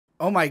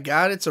Oh my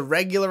god, it's a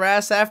regular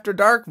ass after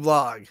dark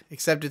vlog,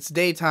 except it's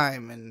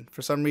daytime, and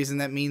for some reason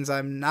that means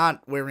I'm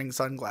not wearing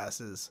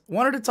sunglasses.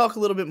 Wanted to talk a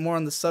little bit more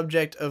on the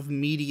subject of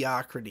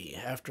mediocrity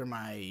after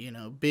my,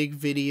 big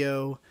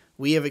video.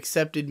 We have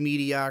accepted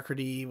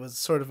mediocrity was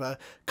sort of a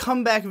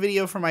comeback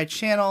video for my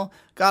channel,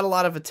 got a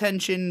lot of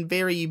attention,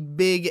 very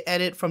big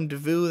edit from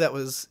Devu that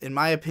was, in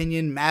my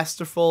opinion,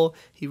 masterful.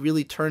 He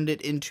really turned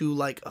it into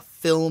like a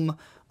film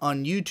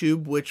on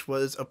YouTube, which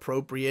was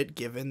appropriate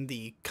given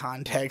the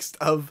context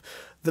of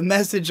the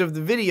message of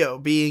the video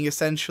being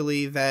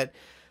essentially that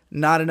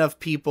not enough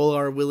people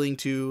are willing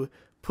to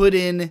put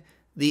in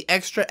the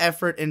extra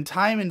effort and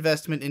time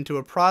investment into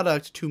a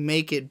product to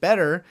make it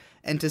better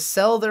and to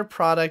sell their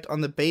product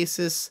on the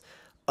basis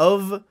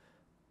of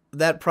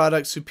that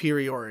product's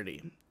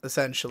superiority,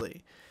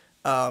 essentially.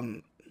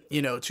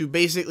 To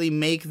basically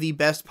make the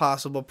best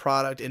possible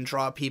product and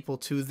draw people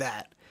to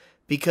that.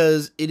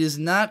 Because it is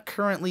not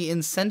currently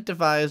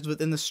incentivized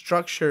within the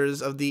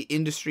structures of the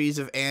industries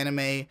of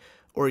anime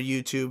or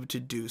YouTube to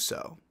do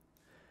so.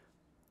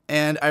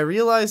 And I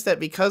realized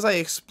that because I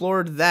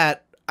explored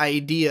that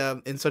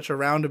idea in such a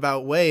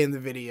roundabout way in the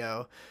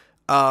video,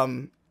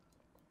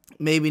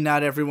 maybe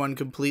not everyone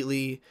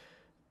completely,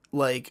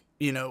 latched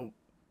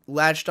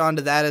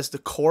onto that as the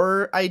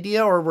core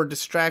idea, or were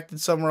distracted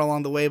somewhere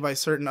along the way by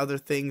certain other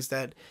things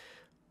that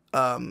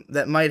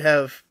might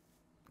have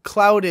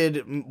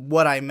clouded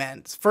what I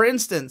meant. For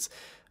instance,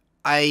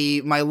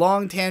 my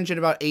long tangent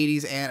about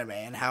 80s anime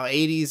and how the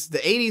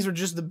 80s were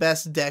just the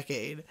best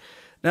decade.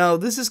 Now,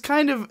 this is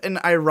kind of an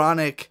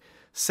ironic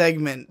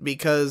segment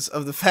because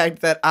of the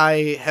fact that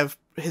I have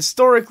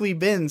historically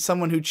been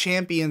someone who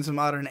champions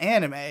modern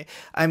anime.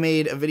 I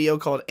made a video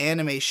called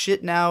Anime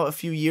Shit Now a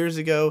few years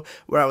ago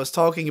where I was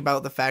talking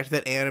about the fact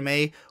that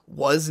anime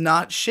was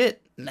not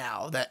shit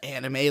now, that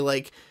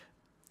anime,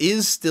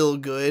 is still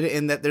good,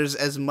 and that there's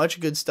as much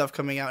good stuff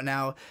coming out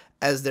now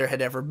as there had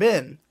ever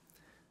been.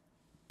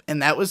 And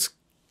that was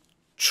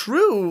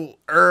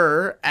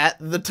truer at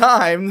the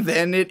time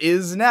than it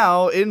is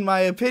now, in my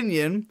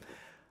opinion.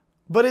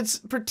 But it's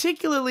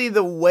particularly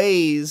the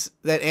ways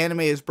that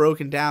anime is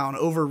broken down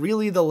over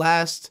really the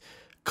last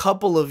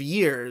couple of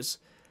years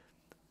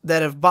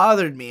that have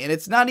bothered me. And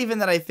it's not even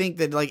that I think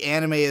that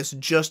anime has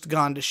just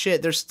gone to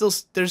shit. There's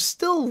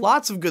still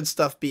lots of good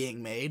stuff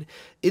being made.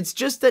 It's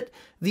just that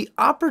the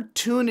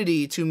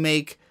opportunity to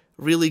make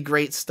really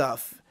great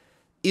stuff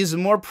is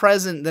more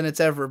present than it's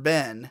ever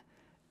been.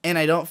 And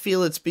I don't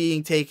feel it's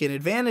being taken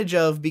advantage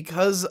of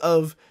because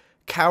of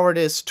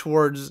cowardice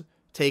towards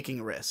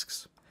taking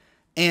risks.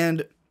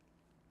 And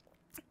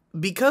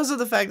because of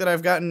the fact that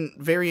I've gotten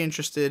very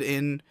interested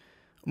in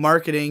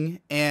marketing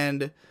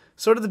and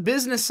sort of the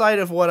business side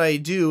of what I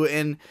do,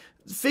 and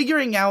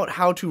figuring out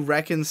how to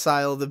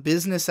reconcile the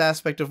business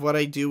aspect of what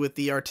I do with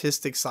the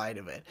artistic side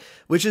of it,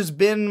 which has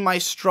been my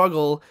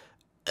struggle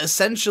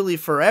essentially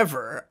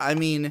forever. I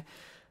mean,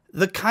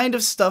 the kind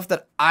of stuff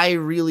that I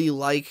really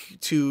like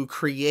to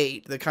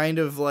create, the kind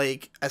of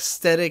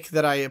aesthetic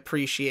that I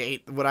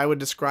appreciate, what I would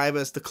describe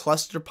as the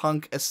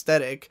clusterpunk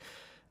aesthetic,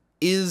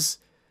 is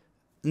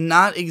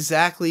not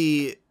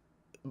exactly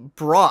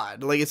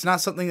broad. It's not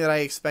something that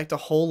I expect a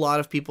whole lot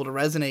of people to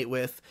resonate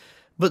with,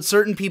 but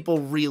certain people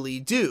really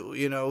do.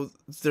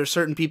 There's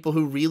certain people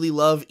who really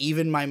love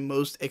even my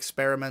most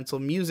experimental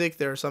music.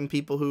 There are some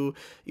people who,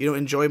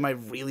 enjoy my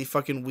really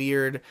fucking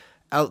weird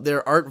out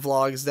there art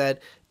vlogs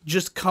that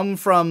just come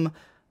from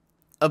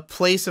a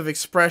place of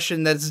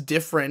expression that's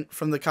different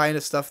from the kind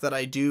of stuff that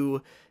I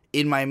do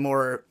in my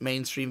more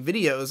mainstream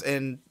videos,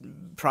 and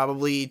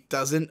probably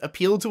doesn't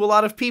appeal to a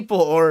lot of people,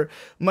 or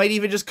might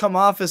even just come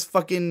off as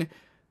fucking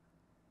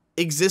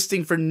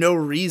existing for no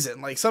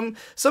reason.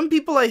 Some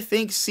people, I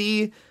think,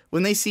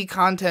 when they see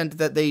content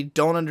that they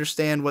don't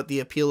understand what the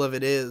appeal of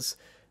it is,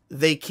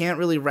 they can't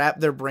really wrap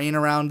their brain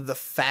around the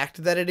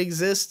fact that it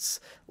exists.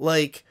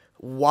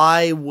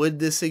 Why would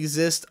this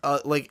exist?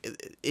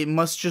 It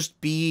must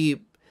be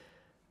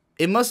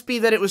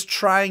that it was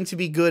trying to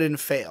be good and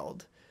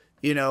failed,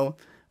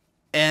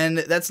 And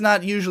that's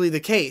not usually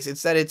the case.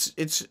 It's that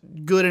it's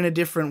good in a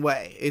different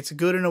way. It's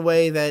good in a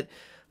way that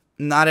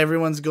not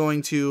everyone's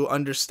going to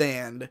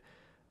understand,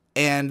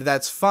 and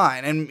that's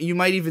fine. And you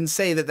might even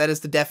say that that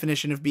is the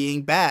definition of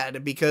being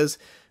bad, because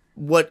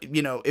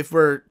if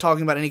we're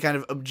talking about any kind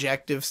of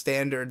objective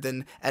standard,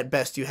 then at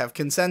best you have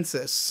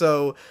consensus.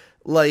 So,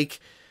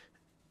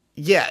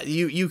 yeah,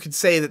 you could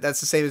say that that's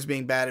the same as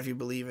being bad if you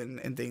believe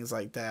in things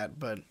like that,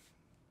 but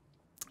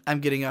I'm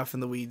getting off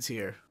in the weeds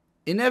here.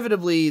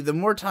 Inevitably, the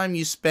more time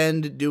you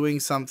spend doing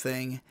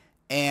something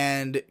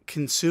and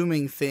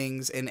consuming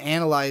things and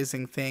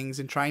analyzing things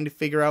and trying to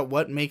figure out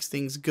what makes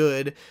things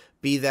good,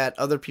 be that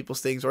other people's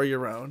things or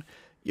your own,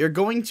 you're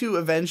going to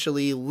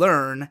eventually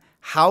learn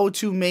how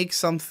to make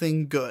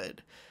something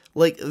good.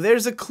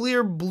 There's a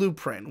clear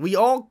blueprint. We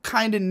all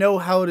kind of know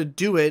how to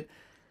do it.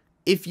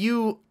 If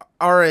you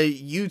are a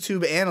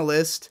YouTube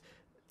analyst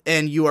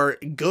and you are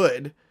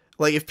good,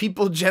 if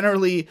people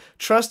generally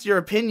trust your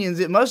opinions,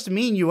 it must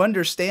mean you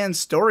understand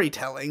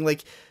storytelling.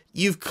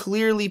 You've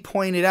clearly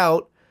pointed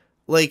out,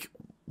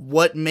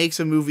 what makes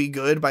a movie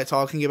good by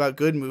talking about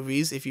good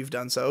movies. If you've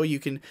done so, you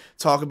can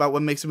talk about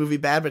what makes a movie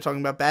bad by talking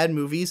about bad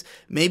movies.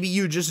 Maybe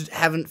you just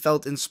haven't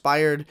felt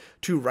inspired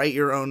to write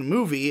your own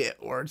movie,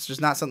 or it's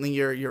just not something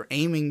you're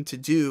aiming to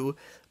do,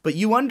 but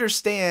you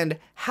understand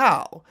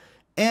how.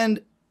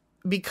 And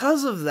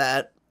because of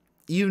that,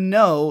 you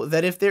know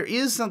that if there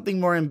is something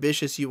more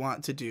ambitious you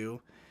want to do,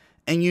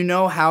 and you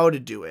know how to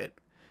do it,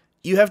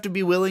 you have to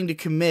be willing to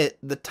commit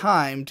the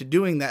time to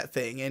doing that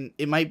thing. And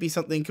it might be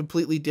something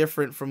completely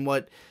different from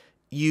what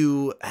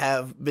you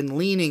have been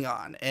leaning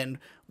on and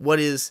what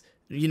is,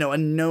 a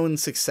known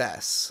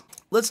success.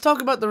 Let's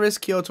talk about the risk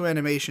Kyoto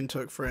Animation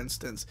took, for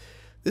instance.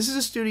 This is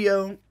a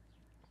studio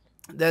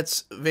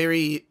that's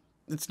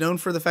it's known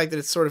for the fact that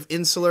it's sort of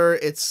insular.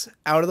 It's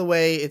out of the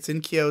way. It's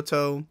in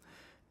Kyoto.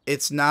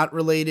 It's not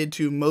related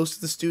to most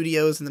of the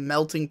studios in the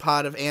melting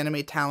pot of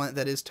anime talent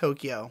that is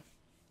Tokyo.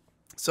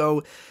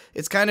 So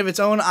it's kind of its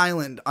own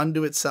island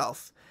unto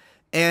itself.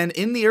 And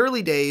in the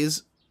early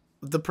days,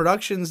 the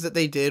productions that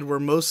they did were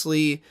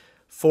mostly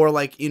for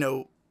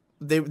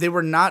they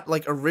were not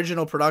like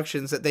original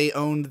productions that they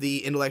owned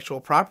the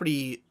intellectual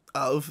property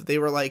of. They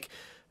were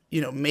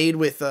made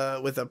with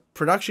a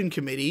production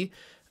committee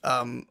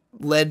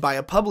led by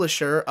a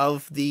publisher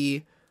of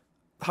the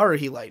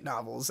Haruhi light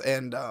novels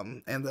and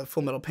the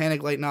Full Metal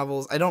Panic light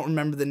novels. I don't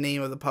remember the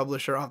name of the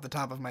publisher off the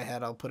top of my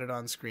head. I'll put it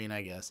on screen,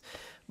 I guess.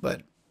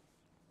 But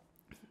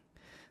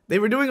they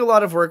were doing a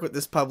lot of work with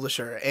this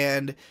publisher,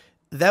 and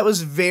that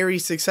was very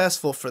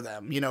successful for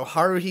them.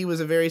 Haruhi was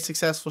a very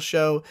successful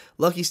show.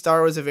 Lucky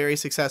Star was a very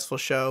successful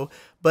show.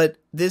 But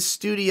this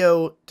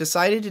studio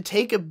decided to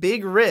take a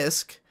big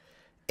risk,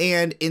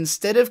 and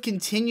instead of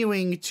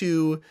continuing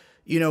to,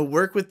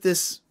 work with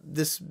this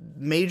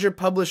major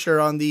publisher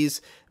on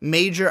these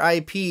major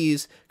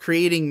IPs,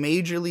 creating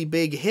majorly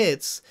big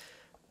hits,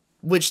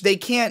 which they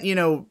can't,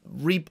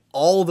 reap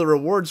all the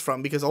rewards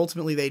from because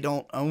ultimately they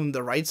don't own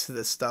the rights to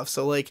this stuff.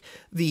 So,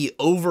 the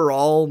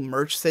overall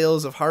merch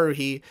sales of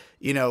Haruhi,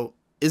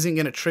 isn't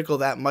going to trickle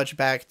that much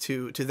back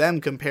to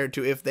them compared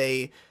to if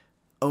they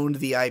owned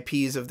the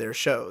IPs of their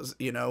shows,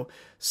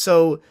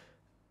 So,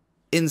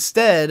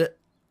 instead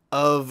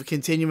of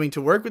continuing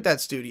to work with that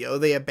studio,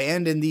 they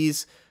abandoned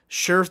these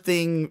sure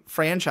thing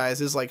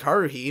franchises like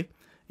Haruhi.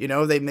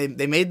 They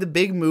made the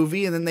big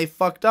movie and then they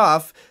fucked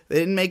off. They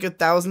didn't make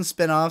 1,000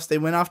 spinoffs. They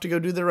went off to go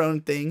do their own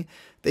thing.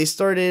 They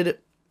started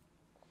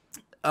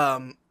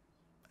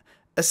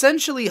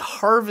essentially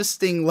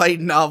harvesting light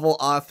novel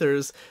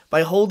authors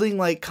by holding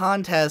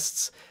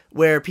contests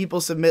where people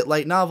submit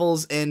light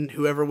novels, and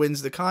whoever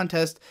wins the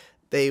contest,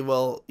 they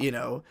will,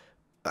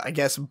 I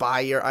guess buy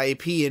your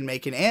IP and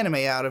make an anime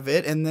out of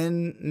it. And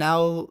then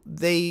now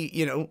they,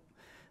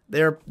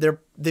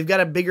 they've got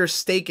a bigger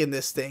stake in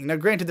this thing. Now,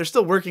 granted, they're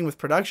still working with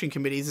production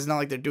committees. It's not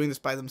like they're doing this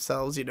by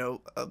themselves.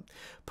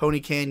 Pony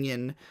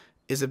Canyon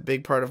is a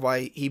big part of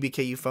why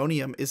Hibike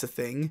Euphonium is a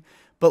thing.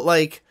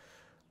 But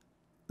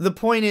the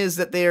point is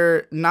that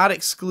they're not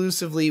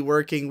exclusively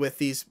working with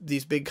these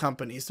big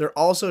companies. They're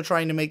also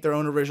trying to make their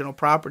own original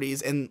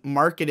properties and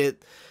market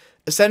it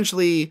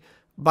essentially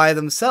by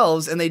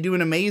themselves. And they do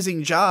an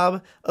amazing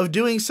job of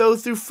doing so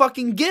through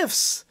fucking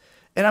GIFs.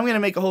 And I'm going to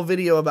make a whole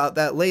video about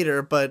that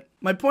later, but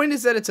my point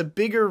is that it's a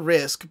bigger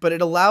risk, but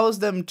it allows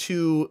them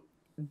to,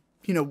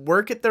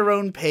 work at their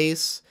own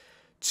pace,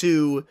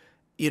 to,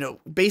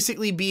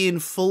 basically be in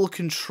full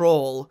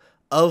control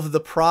of the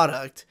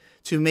product,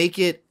 to make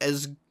it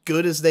as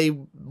good as they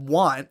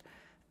want,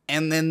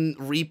 and then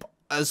reap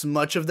as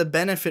much of the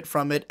benefit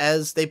from it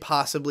as they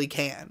possibly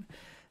can.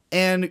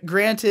 And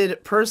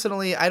granted,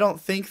 personally, I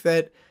don't think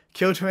that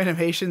Kyoto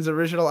Animation's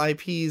original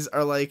IPs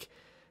are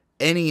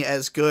any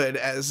as good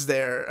as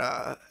their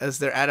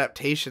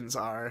adaptations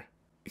are,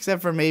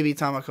 except for maybe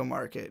Tamako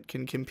Market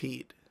can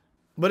compete.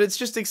 But it's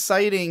just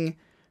exciting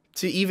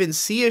to even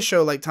see a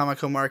show like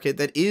Tamako Market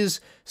that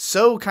is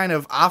so kind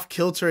of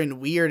off-kilter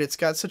and weird. It's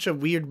got such a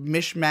weird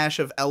mishmash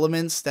of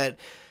elements that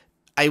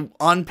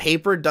on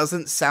paper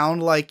doesn't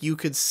sound like you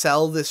could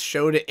sell this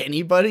show to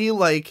anybody.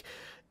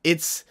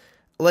 It's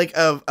like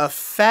a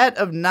fat,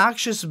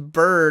 obnoxious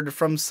bird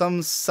from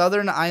some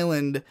southern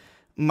island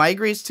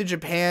migrates to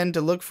Japan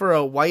to look for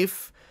a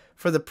wife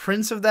for the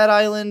prince of that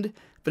island,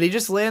 but he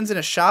just lands in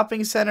a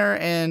shopping center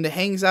and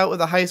hangs out with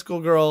a high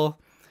school girl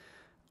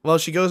while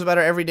she goes about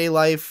her everyday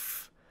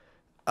life.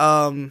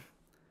 And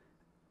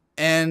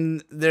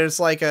there's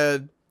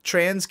a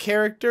trans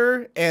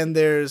character, and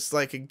there's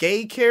a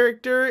gay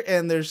character,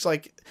 and there's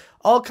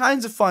all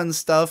kinds of fun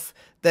stuff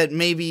that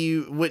maybe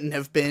wouldn't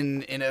have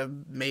been in a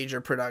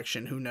major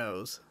production, who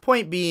knows.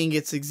 Point being,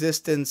 its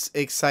existence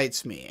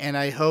excites me, and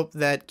I hope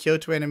that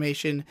Kyoto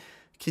Animation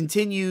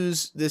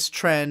continues this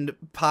trend,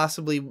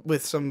 possibly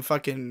with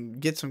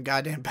get some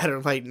goddamn better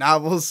light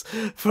novels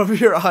from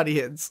your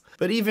audience.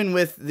 But even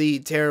with the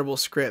terrible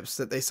scripts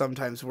that they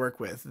sometimes work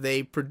with,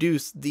 they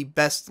produce the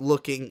best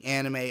looking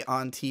anime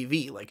on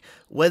TV.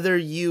 Whether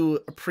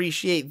you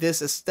appreciate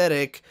this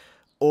aesthetic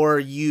or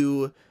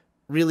you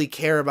really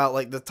care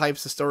about the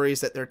types of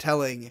stories that they're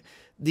telling,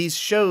 these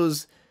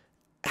shows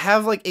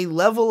have a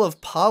level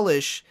of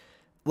polish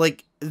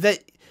like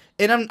that.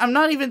 And I'm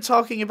not even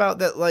talking about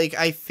that, like,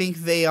 I think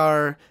they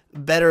are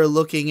better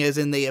looking as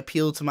in they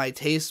appeal to my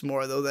taste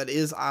more, though that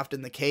is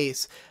often the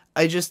case.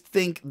 I just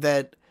think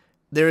that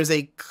there is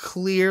a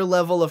clear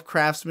level of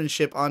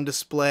craftsmanship on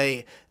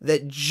display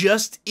that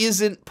just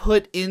isn't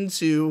put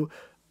into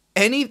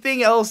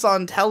anything else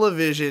on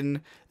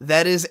television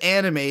that is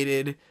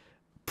animated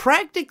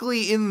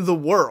practically in the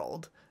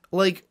world.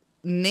 Like,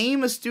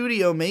 name a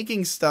studio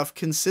making stuff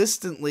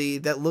consistently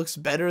that looks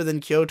better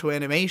than Kyoto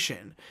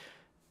Animation.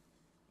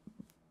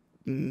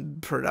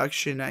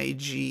 Production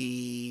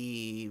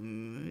IG,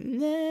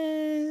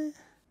 nah.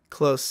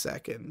 Close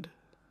second.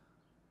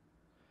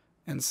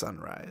 And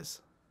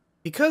Sunrise.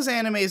 Because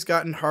anime has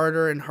gotten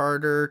harder and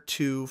harder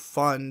to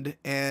fund,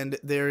 and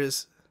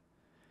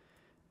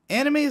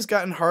anime has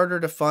gotten harder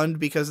to fund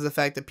because of the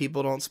fact that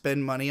people don't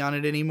spend money on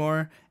it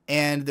anymore,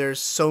 and there's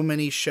so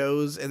many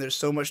shows and there's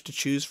so much to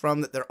choose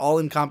from that they're all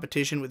in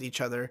competition with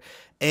each other,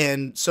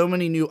 and so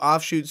many new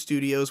offshoot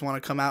studios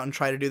want to come out and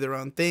try to do their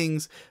own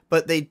things,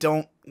 but they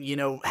don't,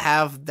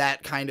 have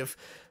that kind of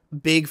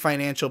big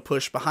financial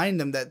push behind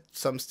them that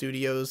some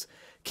studios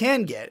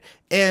can get.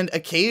 And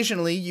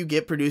occasionally you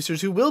get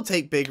producers who will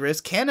take big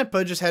risks.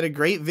 Canepa just had a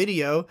great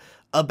video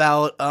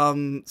about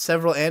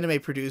several anime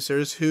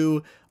producers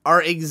who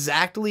are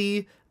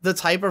exactly the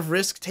type of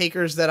risk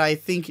takers that I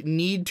think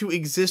need to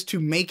exist to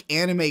make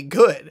anime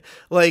good.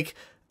 Like,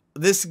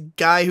 this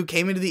guy who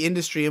came into the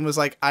industry and was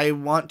like, I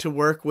want to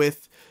work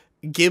with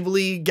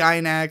Ghibli,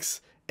 Gainax,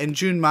 and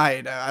Jun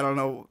Maeda. I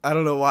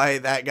don't know why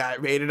that guy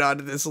made it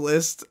onto this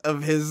list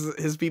of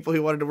his people he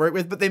wanted to work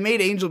with, but they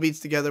made Angel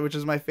Beats together, which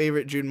is my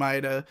favorite Jun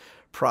Maeda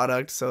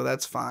product, so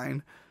that's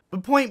fine. The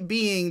point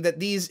being that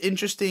these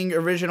interesting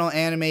original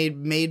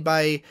anime made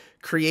by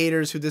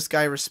creators who this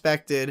guy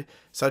respected,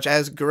 such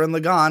as Gurren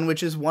Lagann,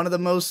 which is one of the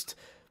most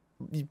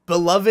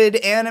beloved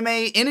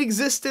anime in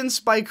existence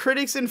by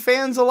critics and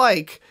fans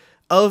alike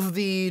of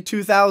the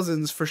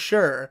 2000s for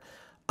sure.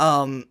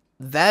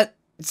 That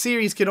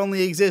series could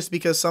only exist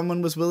because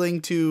someone was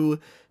willing to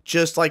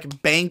just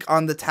like bank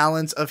on the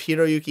talents of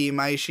Hiroyuki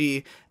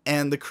Imaishi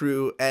and the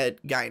crew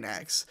at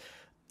Gainax.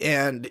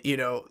 And,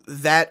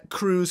 that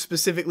crew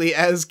specifically,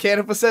 as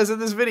Canepa says in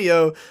this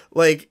video,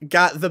 like,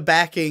 got the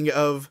backing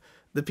of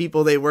the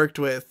people they worked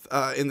with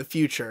in the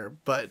future.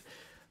 But,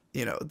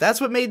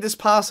 that's what made this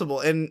possible.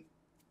 And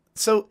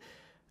so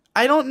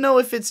I don't know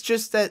if it's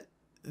just that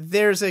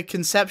there's a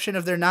conception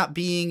of there not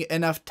being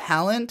enough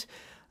talent,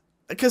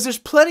 because there's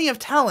plenty of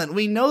talent.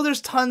 We know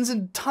there's tons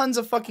and tons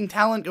of fucking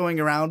talent going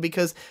around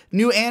because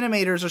new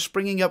animators are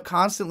springing up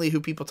constantly who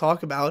people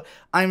talk about.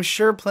 I'm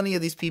sure plenty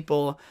of these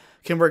people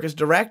can work as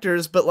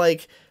directors, but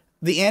like,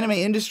 the anime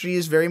industry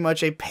is very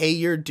much a pay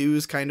your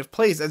dues kind of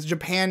place. That's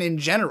Japan in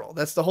general.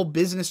 That's the whole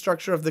business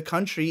structure of the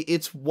country.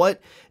 It's what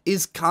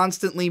is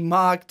constantly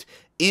mocked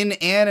in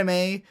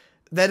anime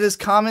that is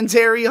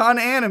commentary on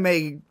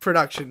anime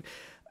production.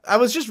 I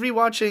was just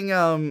rewatching,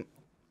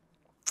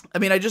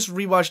 I just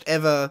rewatched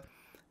Eva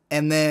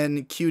and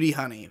then Cutie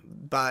Honey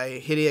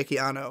by Hideaki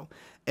Anno.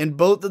 And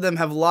both of them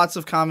have lots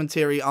of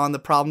commentary on the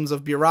problems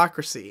of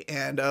bureaucracy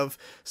and of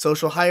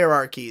social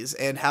hierarchies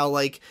and how,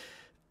 like,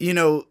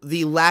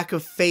 the lack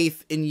of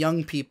faith in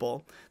young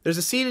people. There's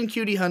a scene in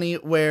Cutie Honey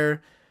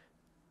where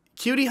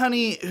Cutie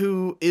Honey,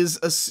 who is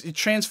a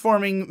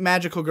transforming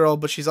magical girl,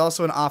 but she's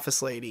also an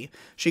office lady.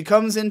 She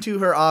comes into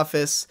her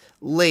office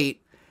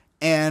late,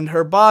 and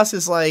her boss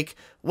is like,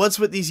 what's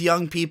with these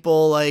young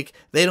people? Like,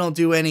 they don't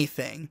do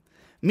anything.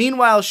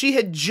 Meanwhile, she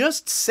had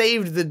just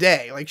saved the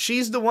day. Like,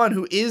 she's the one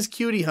who is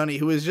Cutie Honey,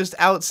 who is just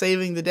out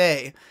saving the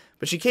day.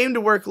 But she came to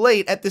work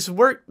late at this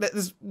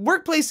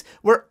workplace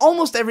where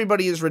almost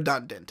everybody is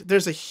redundant.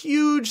 There's a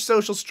huge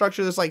social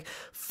structure. There's like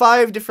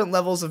 5 different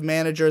levels of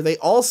manager. They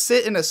all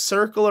sit in a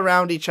circle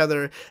around each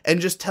other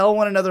and just tell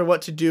one another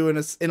what to do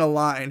in a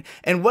line.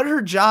 And what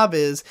her job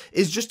is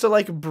just to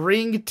like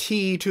bring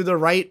tea to the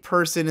right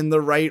person in the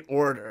right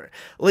order.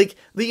 Like,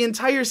 the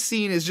entire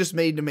scene is just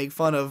made to make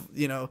fun of,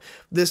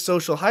 this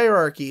social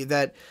hierarchy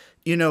that,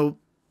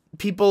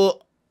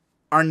 people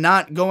are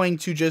not going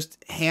to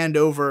just hand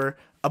over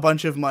a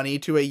bunch of money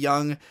to a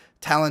young,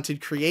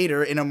 talented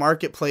creator in a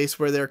marketplace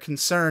where they're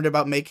concerned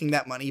about making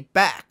that money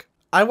back.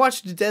 I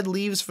watched Dead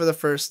Leaves for the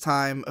first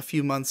time a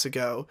few months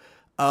ago.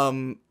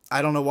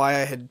 I don't know why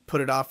I had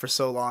put it off for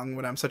so long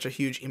when I'm such a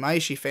huge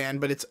Imaishi fan,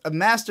 but it's a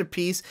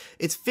masterpiece.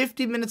 It's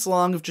 50 minutes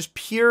long of just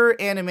pure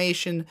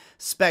animation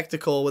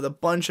spectacle with a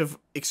bunch of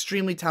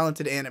extremely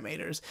talented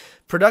animators.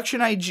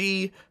 Production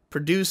IG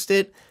produced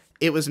it.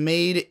 It was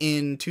made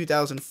in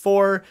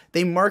 2004.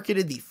 They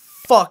marketed the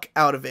fuck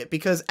out of it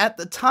because at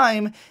the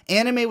time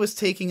anime was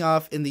taking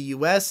off in the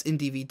US in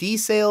DVD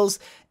sales,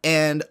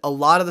 and a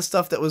lot of the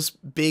stuff that was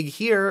big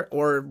here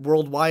or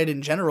worldwide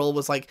in general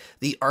was like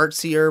the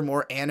artsier,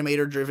 more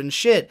animator driven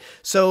shit.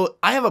 So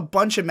I have a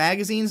bunch of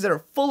magazines that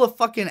are full of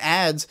fucking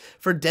ads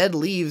for Dead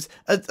Leaves,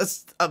 a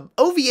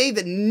OVA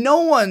that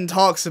no one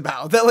talks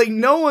about, that like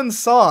no one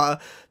saw,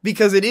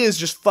 because it is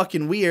just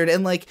fucking weird.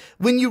 And like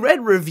when you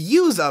read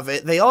reviews of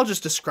it, they all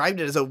just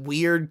described it as a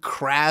weird,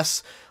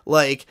 crass,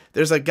 like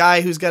there's a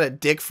guy who's got a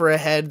dick for a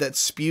head that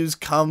spews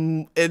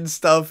cum and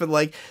stuff, and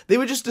like they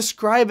would just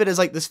describe it as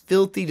like this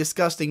filthy,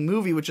 disgusting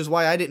movie, which is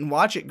why I didn't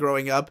watch it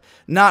growing up,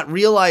 not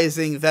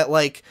realizing that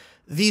like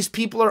these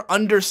people are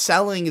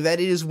underselling that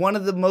it is one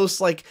of the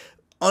most like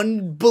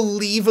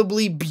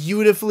unbelievably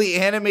beautifully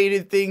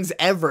animated things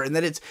ever, and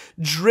that it's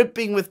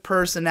dripping with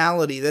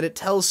personality, that it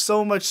tells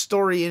so much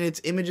story in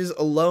its images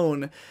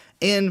alone,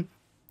 and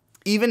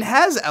even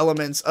has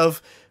elements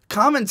of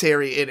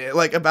commentary in it,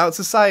 like about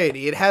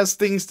society. It has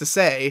things to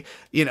say,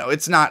 you know,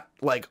 it's not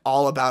like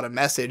all about a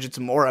message, it's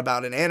more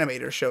about an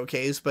animator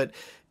showcase, but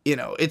you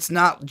know, it's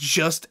not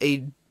just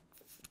a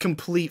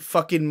complete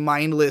fucking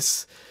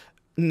mindless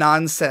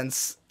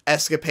nonsense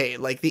escapade.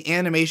 Like the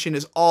animation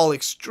is all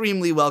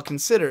extremely well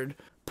considered.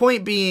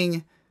 Point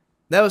being,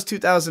 that was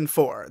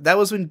 2004. That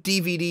was when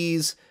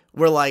DVDs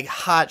were like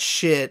hot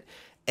shit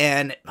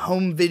and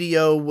home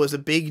video was a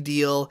big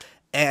deal,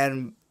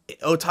 and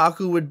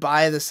otaku would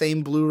buy the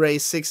same Blu-ray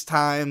 6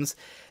 times,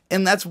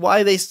 and that's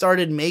why they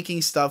started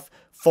making stuff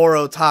for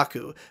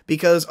otaku,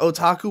 because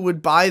otaku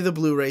would buy the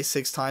Blu-ray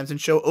 6 times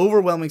and show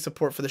overwhelming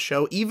support for the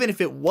show, even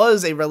if it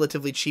was a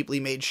relatively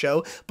cheaply made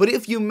show. But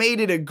if you made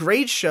it a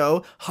great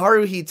show,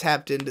 Haruhi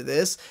tapped into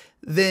this,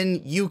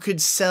 then you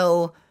could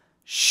sell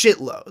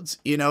shitloads.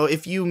 You know,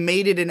 if you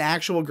made it an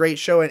actual great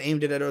show and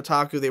aimed it at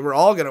otaku, they were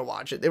all going to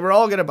watch it. They were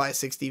all going to buy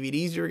 6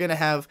 DVDs. You were going to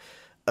have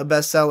a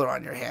bestseller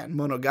on your hand.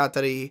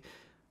 Monogatari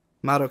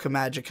Madoka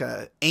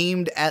Magica,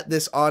 aimed at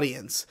this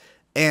audience,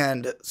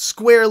 and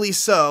squarely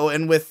so,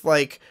 and with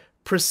like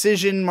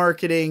precision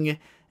marketing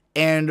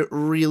and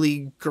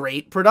really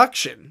great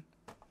production.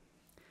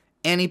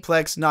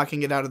 Aniplex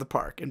knocking it out of the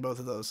park in both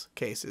of those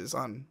cases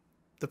on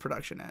the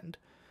production end.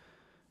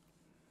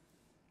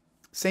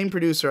 Same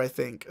producer, I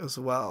think, as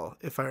well,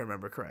 if I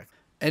remember correctly.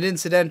 And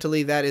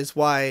incidentally, that is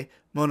why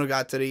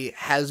Monogatari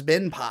has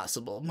been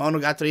possible.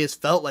 Monogatari has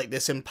felt like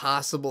this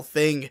impossible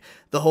thing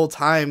the whole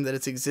time that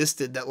it's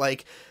existed, that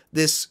like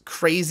this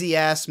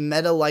crazy-ass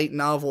meta-light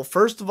novel,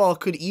 first of all,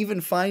 could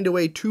even find a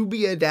way to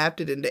be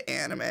adapted into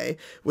anime,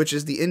 which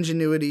is the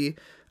ingenuity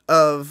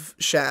of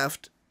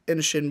Shaft and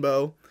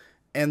Shinbo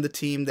and the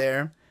team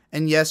there.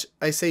 And yes,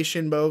 I say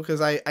Shinbo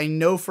because I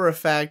know for a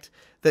fact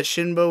that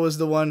Shinbo was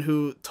the one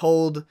who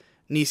told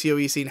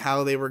Nisio Isin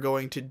how they were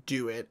going to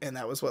do it, and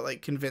that was what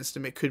like convinced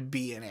him it could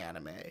be an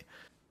anime.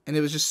 And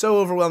it was just so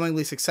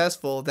overwhelmingly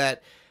successful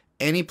that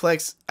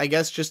Aniplex, I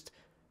guess, just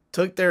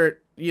took their,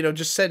 you know,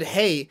 just said,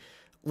 hey,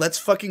 let's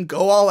fucking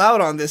go all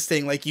out on this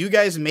thing. Like, you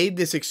guys made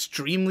this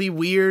extremely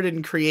weird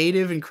and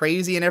creative and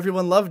crazy, and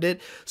everyone loved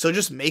it, so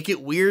just make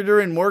it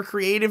weirder and more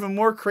creative and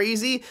more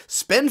crazy.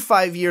 Spend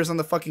 5 years on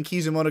the fucking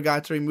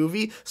Kizumonogatari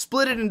movie,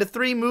 split it into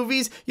 3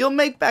 movies, you'll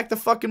make back the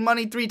fucking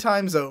money 3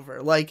 times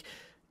over. Like,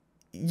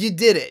 you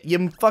did it.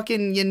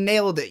 You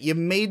nailed it. You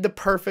made the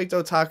perfect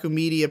otaku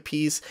media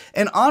piece.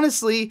 And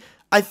honestly,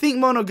 I think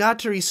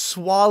Monogatari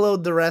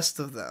swallowed the rest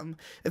of them.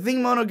 I think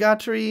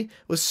Monogatari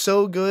was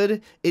so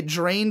good, it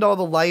drained all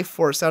the life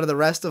force out of the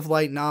rest of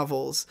light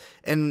novels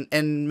and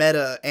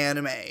meta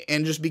anime,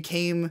 and just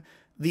became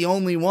the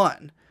only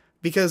one.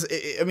 Because,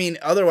 I mean,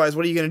 otherwise,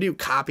 what are you going to do?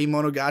 Copy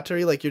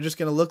Monogatari? Like, you're just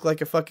going to look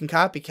like a fucking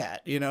copycat,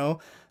 you know?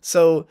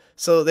 So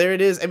there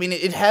it is. I mean,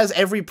 it has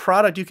every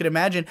product you could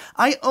imagine.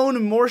 I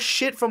own more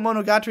shit from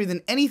Monogatari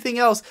than anything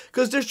else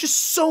because there's just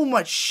so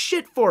much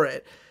shit for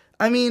it.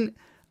 I mean,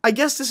 I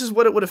guess this is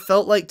what it would have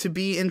felt like to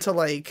be into,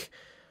 like,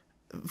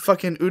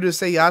 fucking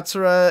Urusei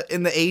Yatsura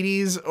in the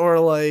 80s, or,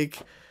 like,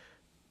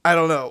 I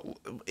don't know,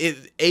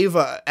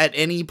 Eva at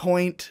any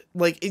point,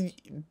 like,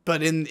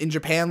 but in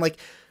Japan, like,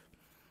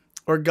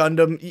 or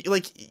Gundam,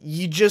 like,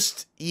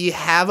 you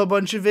have a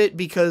bunch of it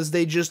because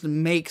they just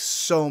make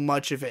so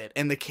much of it,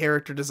 and the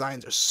character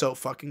designs are so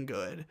fucking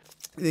good.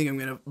 I think I'm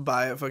gonna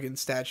buy a fucking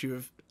statue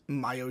of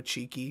Mayo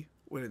Chiki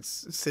when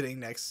it's sitting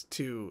next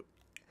to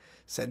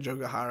Senjo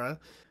Gahara.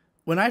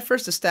 When I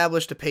first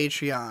established a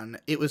Patreon,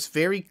 it was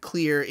very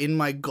clear in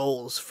my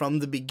goals from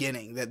the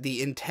beginning that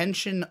the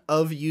intention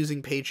of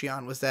using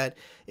Patreon was that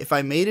if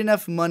I made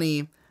enough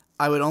money,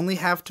 I would only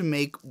have to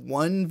make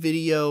 1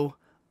 video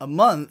a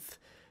month,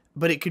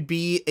 but it could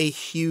be a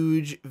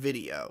huge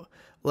video.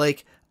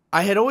 Like,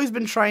 I had always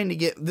been trying to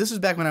get, this is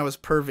back when I was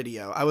per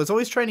video, I was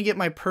always trying to get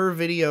my per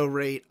video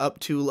rate up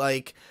to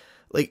like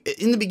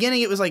in the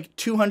beginning it was like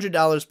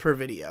 $200 per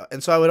video,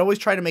 and so I would always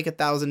try to make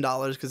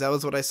 $1,000 because that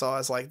was what I saw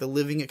as like the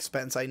living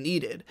expense I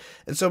needed.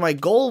 And so my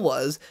goal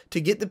was to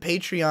get the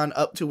Patreon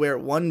up to where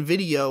 1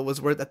 video was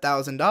worth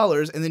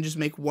 $1,000, and then just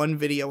make 1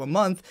 video a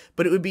month,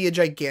 but it would be a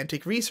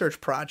gigantic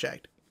research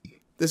project.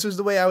 This was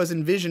the way I was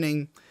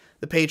envisioning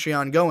the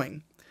Patreon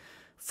going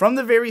from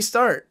the very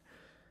start,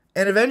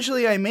 and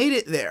eventually I made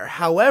it there.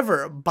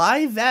 However,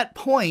 by that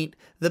point,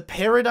 the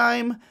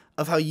paradigm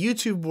of how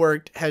YouTube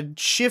worked had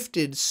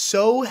shifted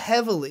so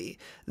heavily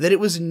that it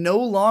was no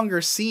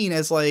longer seen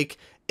as like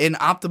an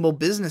optimal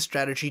business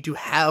strategy to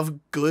have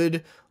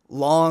good,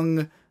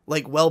 long,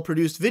 like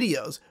well-produced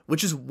videos,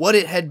 which is what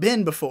it had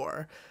been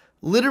before.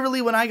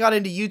 Literally, when I got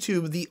into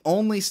YouTube, the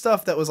only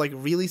stuff that was like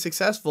really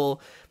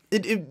successful,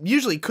 it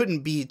usually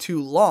couldn't be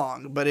too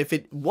long, but if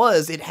it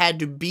was, it had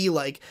to be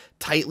like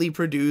tightly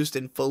produced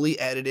and fully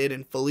edited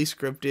and fully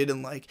scripted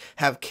and like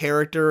have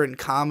character and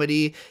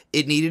comedy.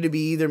 It needed to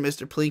be either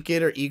Mr.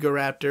 Plinkett or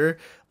Egoraptor,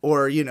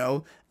 or, you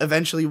know,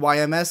 eventually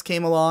YMS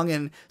came along,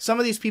 and some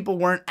of these people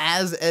weren't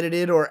as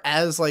edited or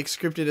as like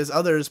scripted as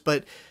others,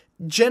 but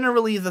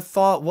generally the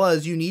thought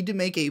was you need to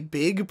make a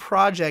big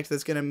project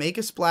that's going to make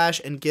a splash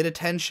and get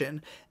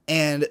attention,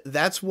 and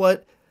that's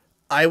what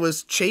I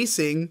was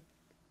chasing.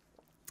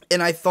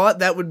 And I thought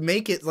that would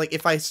make it, like,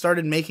 if I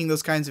started making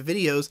those kinds of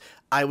videos,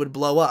 I would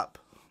blow up.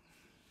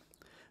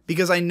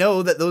 Because I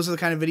know that those are the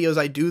kind of videos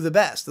I do the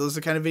best. Those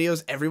are the kind of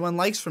videos everyone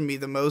likes from me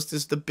the most,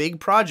 is the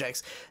big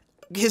projects.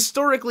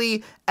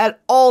 Historically,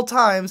 at all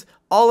times,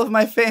 all of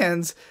my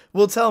fans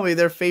will tell me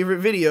their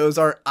favorite videos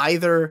are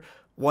either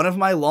one of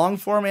my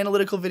long-form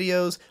analytical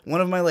videos,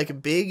 one of my,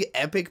 like, big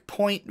epic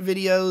point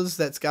videos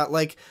that's got,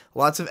 like,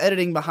 lots of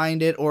editing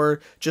behind it, or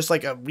just,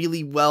 like, a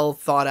really well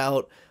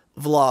thought-out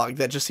vlog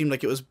that just seemed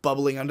like it was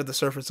bubbling under the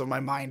surface of my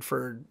mind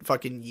for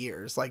fucking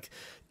years. Like,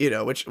 you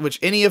know, which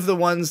any of the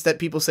ones that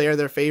people say are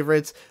their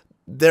favorites,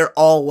 they're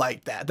all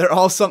like that. They're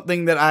all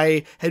something that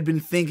I had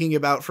been thinking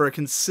about for a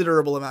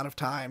considerable amount of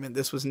time, and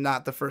this was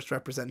not the first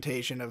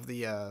representation of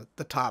the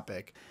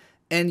topic.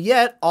 And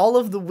yet, all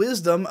of the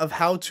wisdom of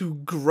how to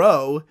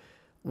grow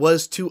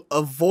was to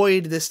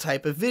avoid this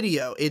type of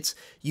video. It's,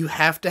 you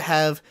have to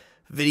have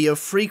video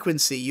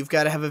frequency. You've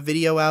got to have a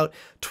video out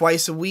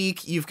twice a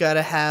week. You've got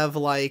to have,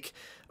 like,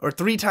 or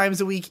 3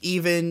 times a week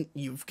even.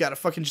 You've got to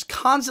fucking just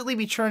constantly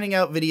be churning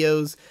out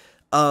videos.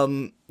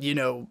 You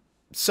know,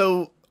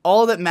 so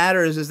all that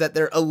matters is that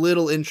they're a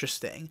little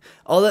interesting.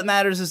 All that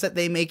matters is that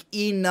they make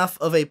enough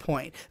of a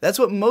point. That's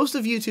what most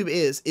of YouTube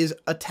is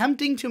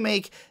attempting to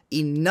make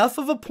enough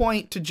of a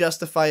point to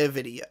justify a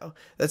video.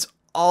 That's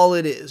all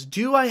it is.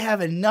 Do I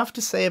have enough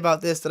to say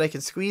about this that I can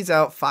squeeze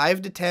out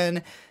 5 to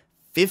 10,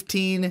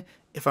 15,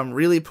 if I'm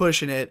really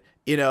pushing it,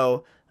 you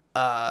know,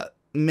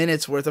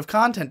 minutes worth of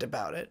content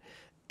about it?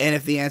 And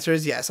if the answer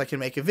is yes, I can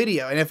make a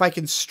video. And if I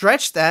can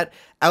stretch that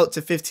out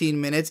to 15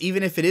 minutes,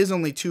 even if it is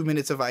only 2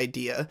 minutes of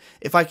idea,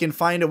 if I can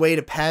find a way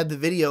to pad the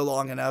video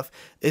long enough,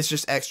 it's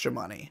just extra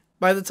money.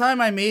 By the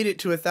time I made it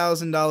to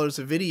 $1,000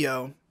 a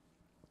video,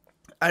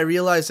 I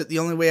realized that the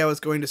only way I was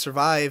going to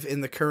survive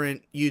in the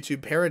current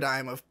YouTube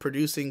paradigm of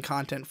producing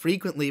content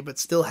frequently, but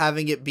still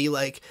having it be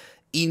like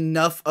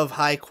enough of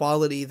high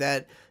quality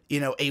that, you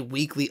know, a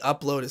weekly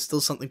upload is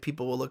still something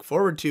people will look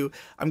forward to,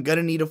 I'm going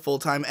to need a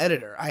full-time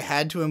editor. I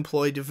had to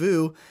employ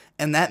Devoo,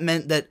 and that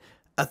meant that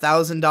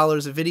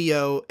 $1,000 a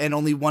video and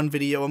only 1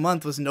 video a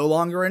month was no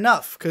longer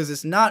enough, because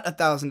it's not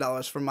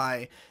 $1,000 for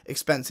my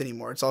expense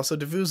anymore. It's also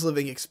Devoo's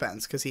living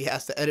expense, because he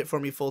has to edit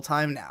for me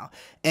full-time now.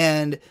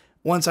 And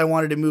once I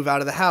wanted to move out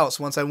of the house,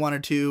 once I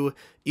wanted to,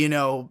 you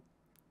know,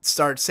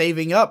 start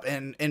saving up,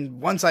 and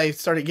once I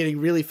started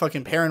getting really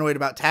fucking paranoid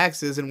about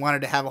taxes and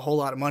wanted to have a whole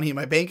lot of money in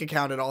my bank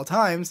account at all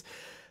times,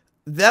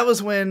 that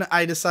was when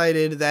I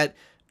decided that,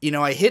 you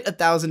know, I hit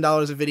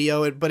 $1,000 a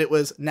video, but it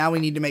was, now we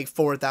need to make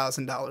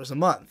 $4,000 a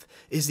month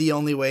is the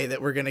only way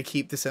that we're going to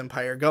keep this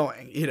empire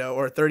going, you know,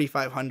 or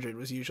 3,500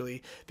 was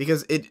usually,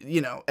 because it, you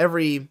know,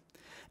 every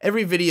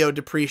video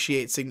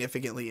depreciates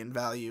significantly in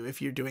value if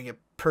you're doing it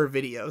per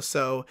video.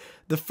 So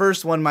the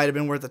first one might have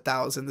been worth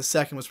 1,000, the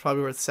second was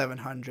probably worth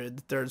 700,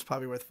 the third's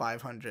probably worth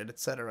 500,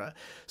 etc.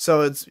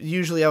 So it's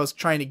usually I was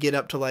trying to get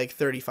up to like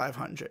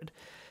 3,500.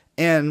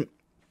 And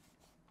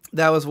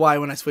that was why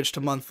when I switched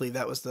to monthly,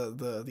 that was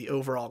the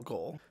overall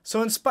goal.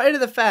 So in spite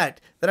of the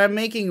fact that I'm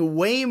making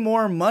way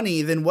more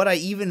money than what I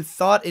even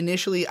thought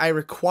initially I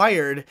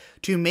required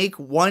to make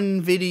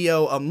 1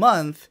 video a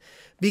month,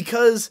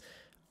 because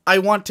I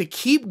want to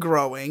keep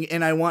growing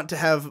and I want to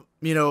have,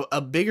 you know,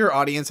 a bigger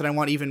audience, and I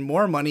want even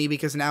more money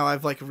because now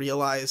I've like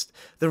realized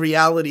the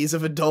realities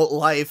of adult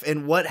life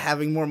and what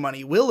having more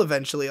money will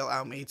eventually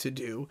allow me to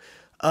do.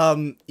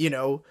 You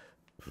know,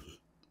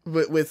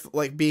 with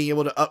like being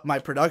able to up my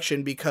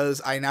production,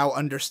 because I now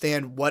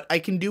understand what I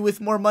can do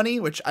with more money,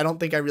 which I don't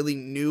think I really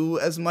knew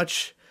as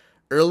much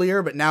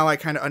earlier, but now I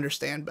kind of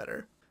understand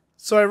better.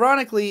 So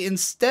ironically,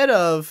 instead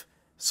of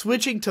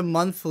switching to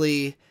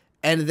monthly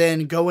and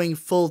then going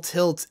full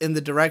tilt in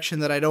the direction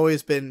that I'd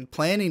always been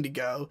planning to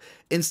go,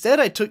 instead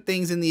I took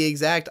things in the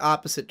exact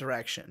opposite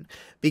direction.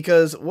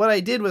 Because what I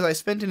did was I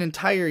spent an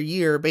entire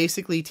year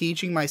basically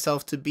teaching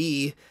myself to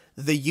be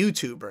the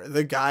YouTuber,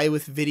 the guy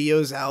with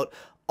videos out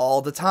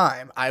all the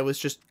time. I was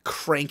just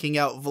cranking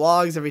out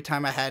vlogs every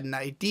time I had an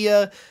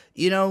idea,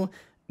 you know,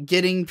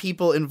 getting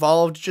people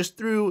involved just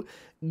through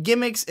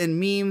gimmicks and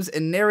memes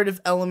and narrative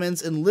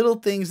elements and little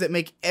things that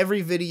make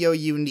every video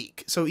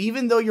unique. So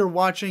even though you're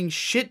watching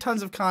shit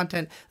tons of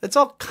content that's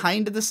all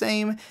kind of the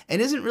same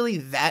and isn't really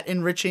that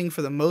enriching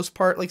for the most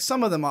part, like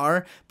some of them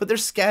are, but they're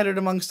scattered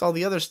amongst all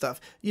the other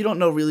stuff. You don't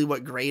know really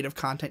what grade of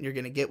content you're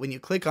going to get when you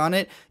click on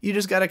it. You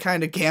just got to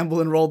kind of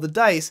gamble and roll the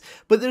dice,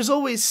 but there's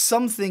always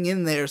something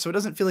in there, so it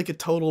doesn't feel like a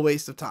total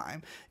waste of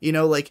time. You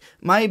know, like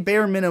my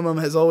bare minimum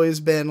has always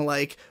been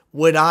like,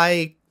 would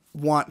I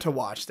want to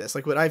watch this?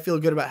 Like, would I feel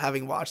good about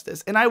having watched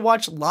this? And I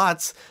watched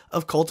lots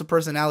of cult of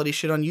personality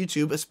shit on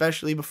YouTube,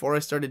 especially before I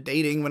started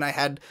dating, when I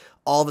had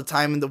all the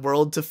time in the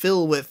world to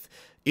fill with,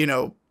 you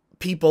know,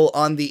 people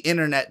on the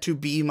internet to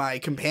be my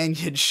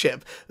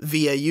companionship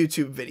via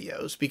YouTube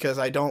videos, because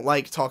I don't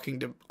like talking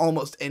to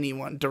almost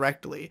anyone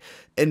directly.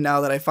 And now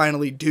that I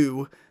finally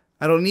do,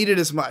 I don't need it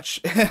as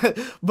much.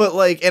 But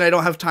like, and I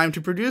don't have time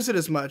to produce it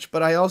as much,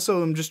 but I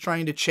also am just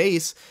trying to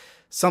chase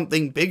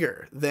something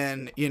bigger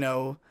than, you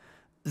know,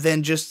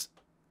 than just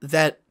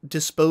that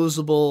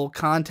disposable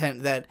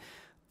content that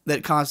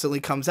constantly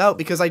comes out,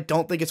 because I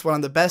don't think it's what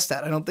I'm the best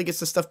at. I don't think it's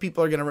the stuff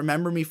people are going to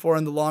remember me for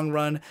in the long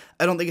run.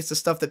 I don't think it's the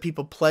stuff that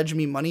people pledge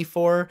me money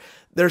for.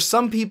 There's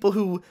some people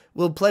who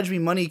will pledge me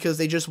money because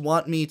they just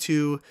want me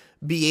to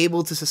be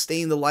able to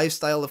sustain the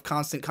lifestyle of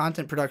constant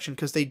content production,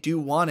 because they do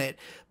want it.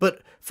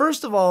 But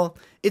first of all,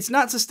 it's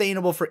not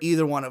sustainable for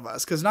either one of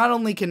us, because not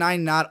only can I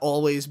not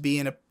always be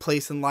in a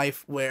place in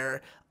life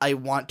where I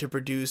want to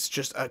produce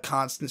just a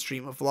constant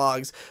stream of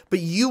vlogs, but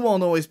you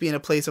won't always be in a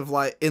place of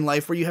in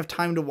life where you have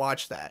time to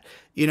watch that.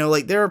 You know,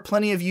 like, there are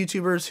plenty of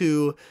YouTubers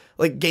who,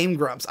 like Game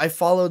Grumps, I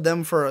followed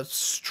them for a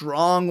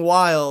strong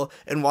while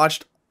and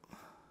watched,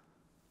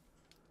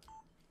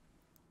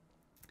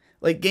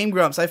 like Game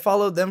Grumps, I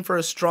followed them for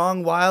a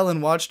strong while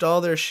and watched all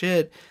their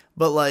shit,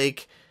 but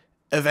like,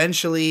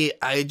 eventually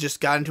I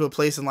just got into a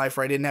place in life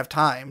where I didn't have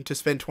time to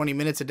spend 20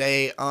 minutes a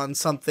day on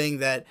something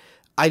that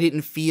I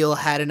didn't feel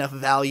had enough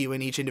value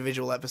in each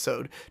individual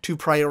episode to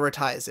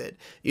prioritize it.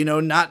 You know,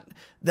 not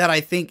that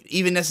I think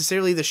even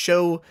necessarily the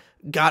show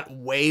got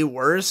way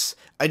worse.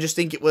 I just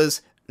think it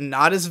was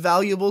not as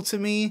valuable to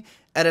me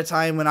at a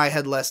time when I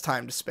had less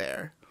time to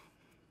spare.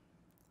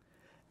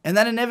 And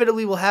that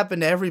inevitably will happen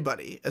to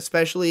everybody,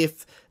 especially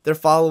if they're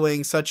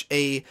following such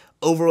a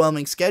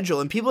overwhelming schedule.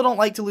 And people don't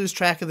like to lose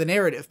track of the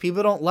narrative.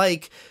 People don't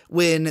like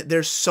when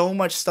there's so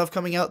much stuff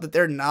coming out that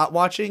they're not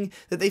watching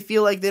that they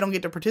feel like they don't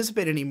get to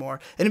participate anymore.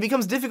 And it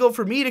becomes difficult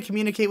for me to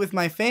communicate with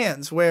my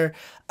fans, where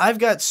I've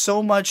got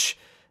so much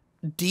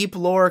deep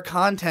lore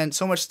content,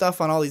 so much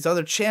stuff on all these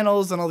other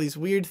channels and all these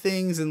weird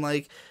things and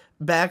like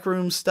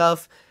backroom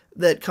stuff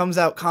that comes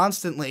out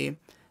constantly.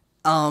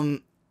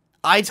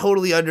 I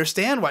totally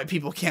understand why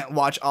people can't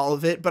watch all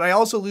of it, but I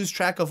also lose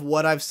track of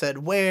what I've said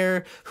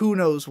where, who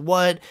knows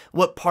what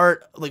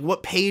part, like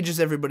what page is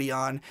everybody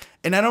on,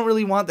 and I don't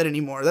really want that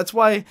anymore. That's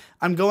why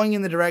I'm going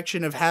in the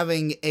direction of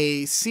having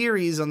a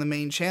series on the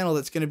main channel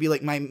that's going to be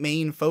like my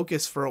main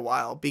focus for a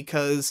while,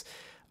 because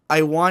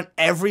I want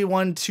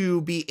everyone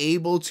to be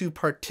able to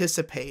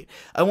participate.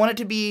 I want it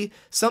to be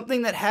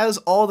something that has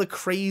all the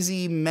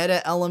crazy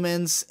meta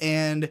elements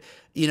and,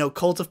 you know,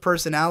 cult of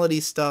personality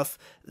stuff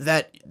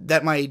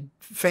that my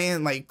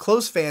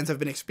close fans have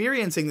been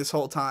experiencing this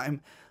whole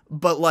time,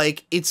 but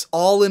like it's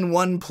all in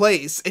one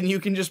place and you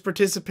can just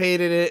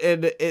participate in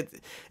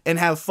it and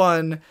have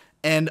fun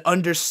and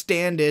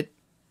understand it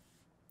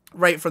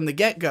right from the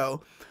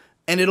get-go.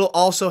 And it'll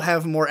also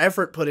have more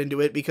effort put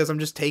into it because I'm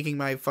just taking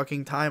my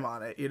fucking time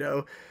on it, you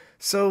know?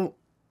 So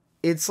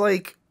it's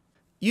like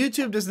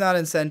YouTube does not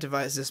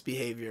incentivize this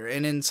behavior.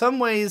 And in some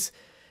ways,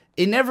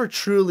 it never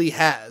truly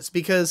has,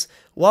 because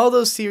while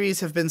those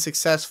series have been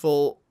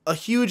successful, a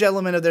huge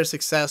element of their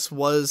success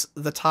was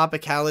the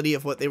topicality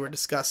of what they were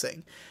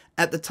discussing.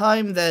 At the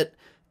time that,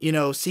 you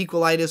know,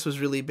 sequelitis was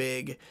really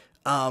big,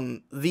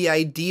 the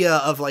idea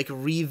of like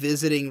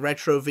revisiting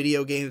retro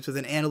video games with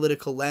an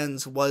analytical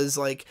lens was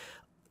like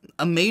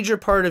a major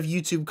part of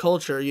YouTube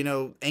culture. You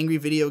know, Angry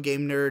Video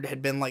Game Nerd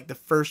had been like the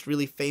first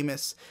really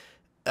famous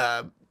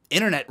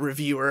internet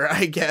reviewer,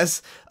 I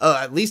guess,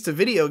 at least of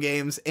video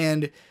games,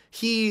 and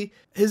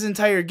his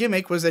entire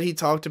gimmick was that he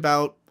talked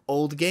about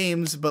old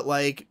games, but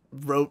like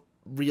wrote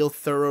real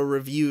thorough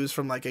reviews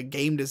from like a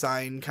game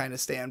design kind of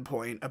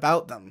standpoint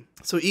about them.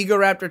 So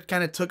Egoraptor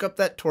kind of took up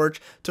that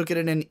torch, took it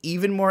in an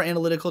even more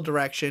analytical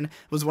direction,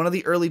 was one of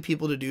the early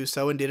people to do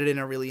so, and did it in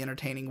a really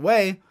entertaining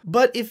way.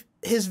 But if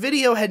his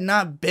video had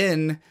not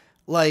been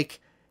like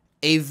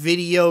a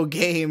video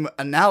game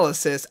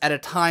analysis at a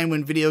time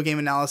when video game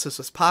analysis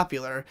was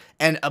popular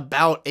and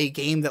about a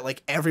game that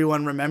like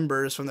everyone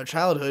remembers from their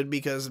childhood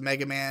because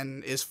Mega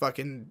Man is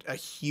fucking a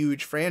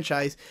huge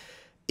franchise,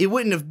 it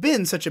wouldn't have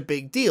been such a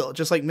big deal.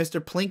 Just like Mr.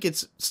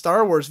 Plinkett's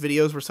Star Wars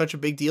videos were such a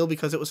big deal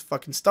because it was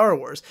fucking Star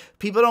Wars.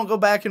 People don't go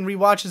back and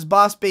rewatch his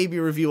Boss Baby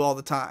review all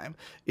the time.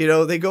 You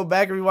know, they go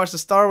back and rewatch the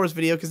Star Wars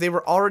video because they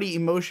were already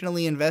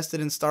emotionally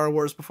invested in Star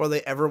Wars before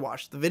they ever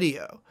watched the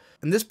video.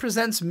 And this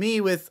presents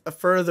me with a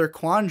further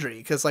quandary,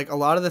 because like a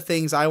lot of the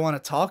things I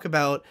want to talk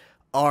about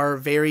are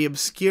very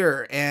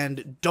obscure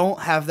and don't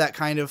have that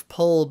kind of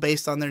pull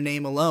based on their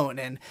name alone.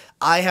 And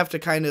I have to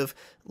kind of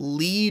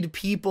lead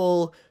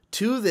people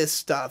to this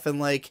stuff and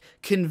like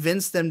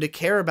convince them to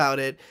care about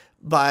it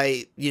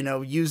by, you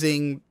know,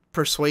 using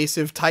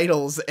persuasive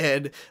titles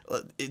and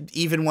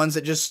even ones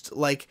that just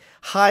like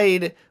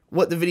hide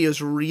what the video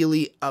is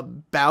really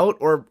about,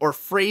 or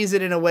phrase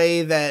it in a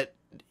way that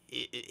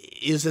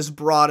is as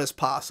broad as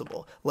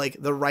possible, like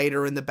the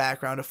writer in the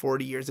background of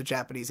 40 years of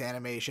Japanese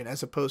animation,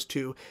 as opposed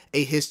to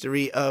a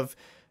history of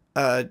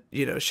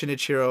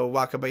Shinichiro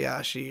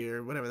Wakabayashi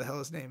or whatever the hell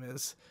his name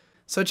is.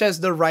 Such as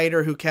the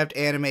writer who kept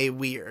anime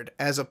weird,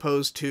 as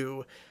opposed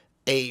to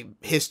a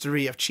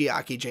history of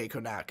Chiaki J.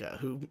 Konaka,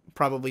 who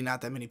probably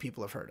not that many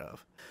people have heard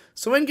of.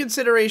 So in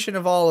consideration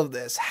of all of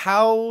this,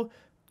 how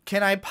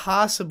can I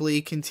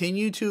possibly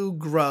continue to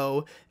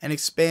grow and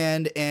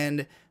expand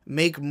and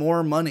make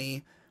more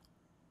money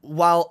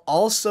while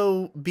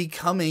also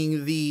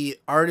becoming the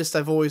artist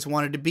I've always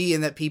wanted to be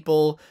and that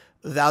people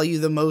value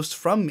the most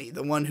from me?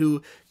 The one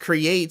who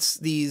creates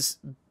these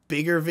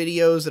bigger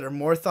videos that are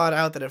more thought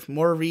out, that have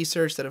more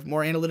research, that have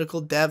more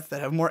analytical depth, that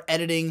have more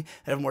editing,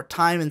 that have more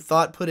time and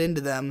thought put into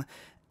them,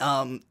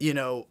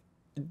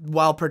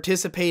 while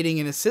participating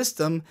in a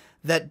system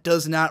that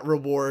does not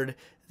reward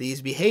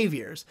these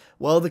behaviors.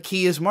 Well, the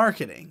key is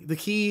marketing. The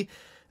key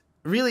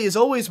really is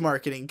always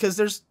marketing, because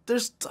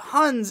there's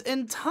tons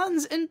and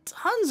tons and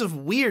tons of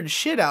weird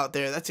shit out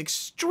there that's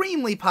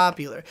extremely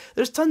popular.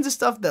 There's tons of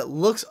stuff that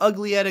looks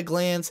ugly at a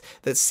glance,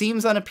 that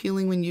seems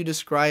unappealing when you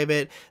describe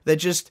it, that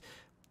just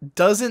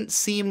doesn't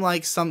seem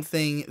like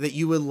something that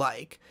you would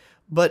like.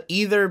 But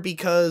either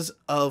because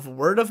of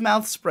word of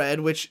mouth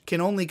spread, which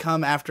can only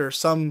come after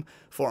some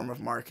form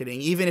of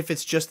marketing, even if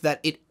it's just that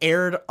it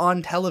aired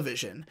on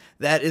television,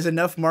 that is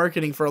enough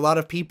marketing for a lot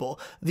of people.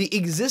 The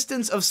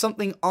existence of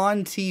something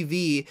on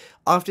TV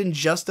often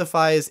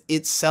justifies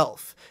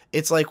itself.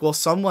 It's like, well,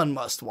 someone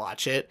must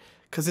watch it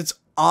because it's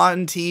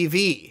on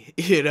TV,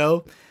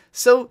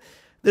 So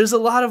there's a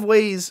lot of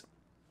ways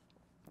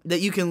that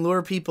you can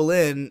lure people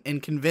in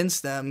and convince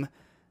them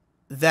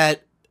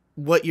that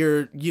what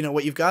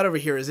you've got over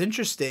here is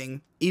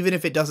interesting, even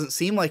if it doesn't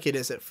seem like it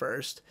is at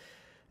first.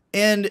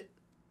 And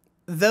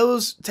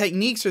those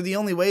techniques are the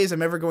only ways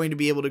I'm ever going to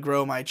be able to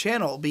grow my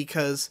channel,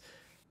 because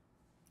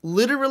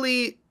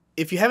literally,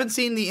 if you haven't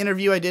seen the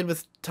interview I did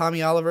with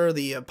Tommy Oliver,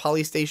 the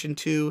Polystation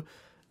 2,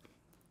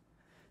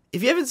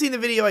 if you haven't seen the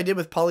video I did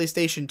with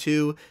Polystation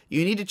 2,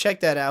 you need to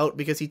check that out,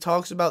 because he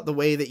talks about the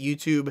way that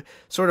YouTube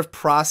sort of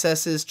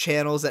processes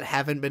channels that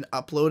haven't been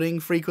uploading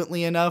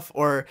frequently enough,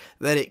 or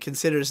that it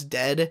considers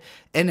dead,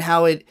 and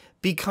how it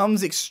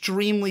becomes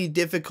extremely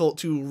difficult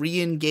to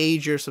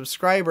re-engage your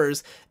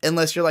subscribers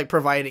unless you're like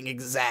providing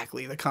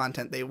exactly the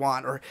content they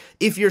want, or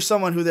if you're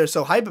someone who they're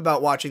so hype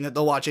about watching that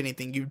they'll watch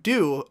anything you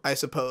do, I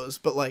suppose.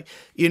 But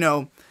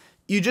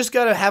you just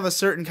gotta have a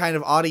certain kind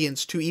of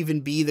audience to even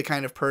be the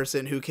kind of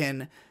person who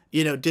can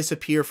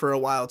disappear for a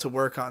while to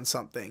work on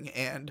something.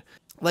 And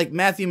like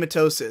Matthew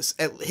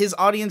Matosis, his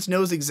audience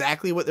knows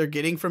exactly what they're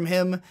getting from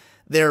him.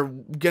 They're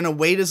gonna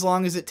wait as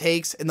long as it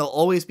takes, and they'll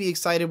always be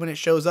excited when it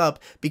shows up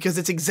because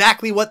it's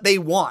exactly what they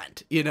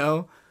want,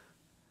 And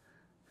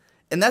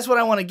that's what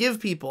I want to give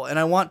people, and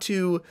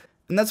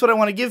that's what I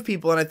want to give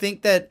people, and I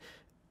think that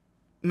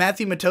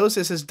Matthew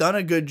Matosis has done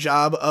a good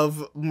job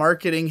of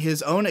marketing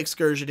his own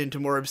excursion into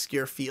more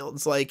obscure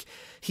fields. Like,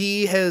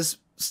 he has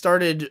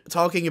started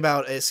talking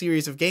about a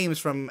series of games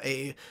from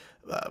a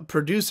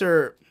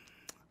producer.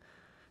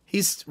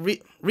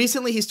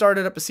 Recently he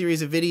started up a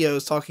series of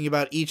videos talking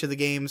about each of the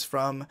games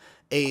from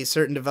a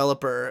certain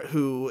developer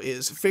who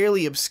is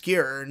fairly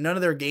obscure. None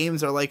of their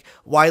games are like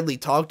widely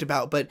talked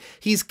about, but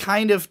he's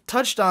kind of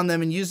touched on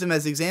them and used them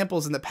as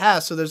examples in the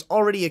past. So there's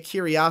already a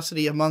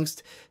curiosity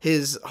amongst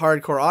his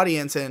hardcore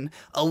audience, and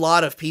a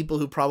lot of people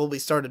who probably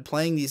started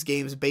playing these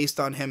games based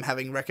on him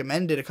having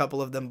recommended a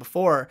couple of them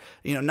before,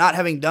 not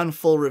having done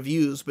full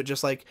reviews, but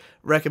just like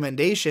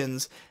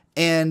recommendations.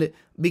 And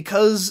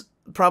because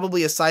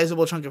probably a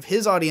sizable chunk of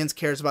his audience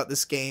cares about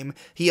this game,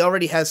 he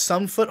already has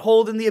some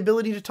foothold in the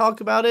ability to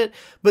talk about it.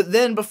 But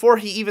then before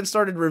he even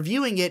started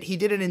reviewing it, he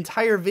did an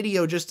entire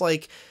video just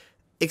like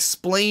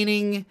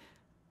explaining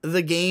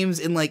the games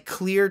in like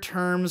clear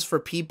terms for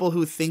people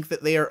who think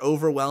that they are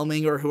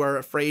overwhelming or who are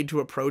afraid to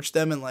approach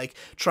them, and like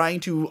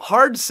trying to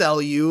hard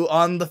sell you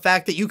on the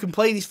fact that you can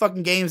play these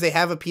fucking games, they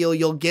have appeal,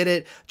 you'll get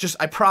it, just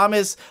I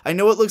promise. I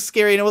know it looks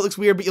scary, I know it looks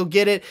weird, but you'll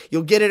get it,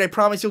 I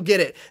promise you'll get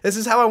it. This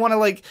is how I want to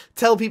like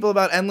tell people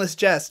about Endless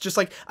Jest. Just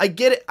like, I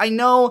get it, I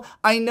know,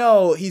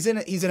 he's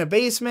in a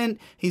basement,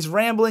 he's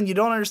rambling, you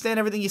don't understand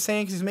everything he's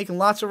saying because he's making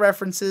lots of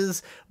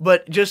references,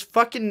 but just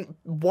fucking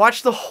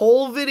watch the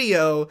whole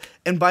video,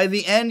 and by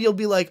the end you'll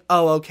be like,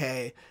 oh,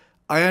 okay,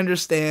 I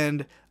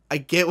understand, I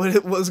get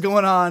what was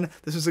going on,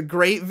 this was a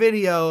great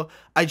video,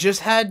 I just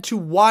had to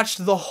watch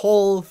the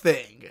whole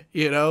thing,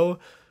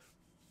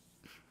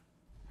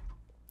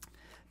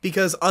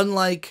 Because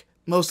unlike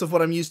most of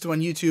what I'm used to on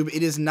YouTube,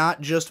 it is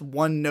not just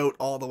one note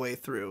all the way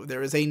through.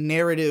 There is a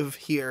narrative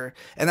here,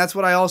 and that's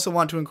what I also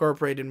want to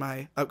incorporate in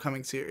my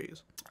upcoming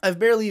series. I've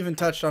barely even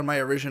touched on my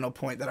original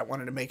point that I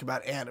wanted to make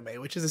about anime,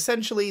 which is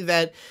essentially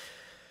that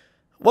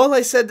while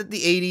I said that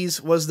the 80s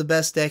was the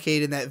best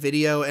decade in that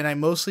video, and I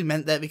mostly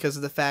meant that because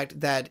of the fact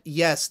that,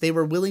 yes, they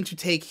were willing to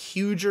take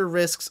huger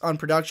risks on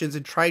productions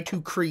and try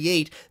to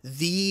create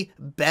the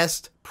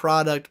best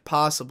product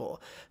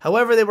possible.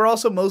 However, they were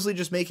also mostly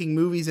just making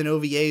movies and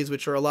OVAs,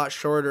 which are a lot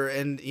shorter,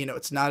 and,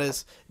 it's not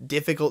as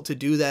difficult to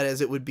do that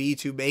as it would be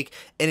to make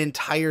an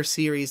entire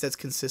series that's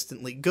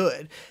consistently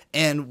good.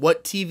 And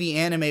what TV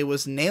anime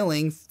was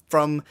nailing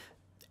from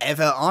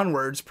Eva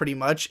onwards pretty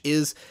much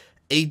is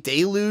a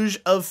deluge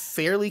of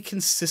fairly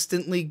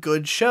consistently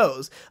good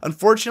shows.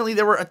 Unfortunately,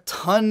 there were a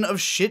ton of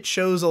shit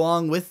shows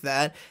along with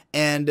that,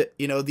 and,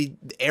 you know, the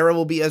era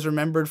will be as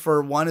remembered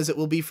for one as it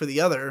will be for the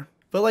other.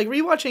 But, like,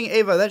 rewatching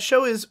Eva, that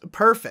show is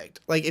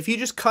perfect. Like, if you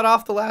just cut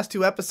off the last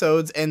 2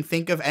 episodes and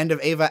think of End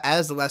of Eva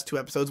as the last 2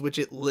 episodes, which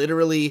it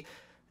literally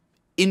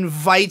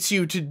invites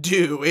you to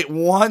do. It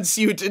wants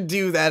you to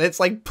do that. It's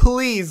like,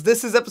 please,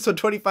 this is episode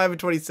 25 and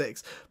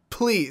 26.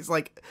 Please,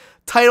 like,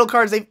 title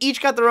cards, they've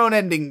each got their own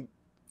ending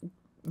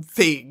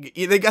thing.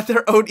 They got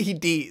their own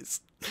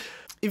EDs.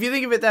 If you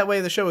think of it that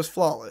way, the show is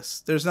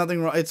flawless. There's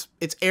nothing wrong.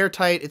 It's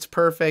airtight. It's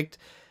perfect.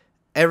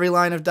 Every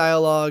line of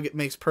dialogue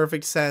makes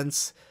perfect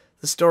sense.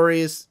 The story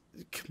is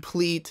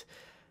complete.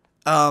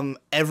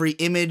 Every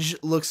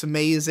image looks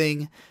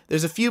amazing.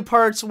 There's a few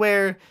parts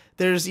where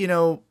there's, you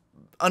know,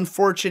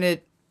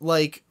 unfortunate,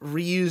 like,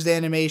 reused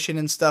animation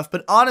and stuff,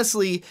 but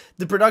honestly,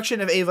 the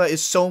production of Eva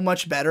is so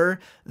much better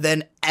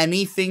than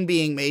anything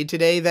being made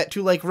today that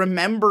to, like,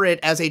 remember it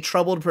as a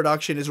troubled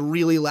production is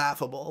really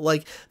laughable.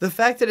 Like, the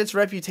fact that its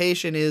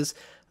reputation is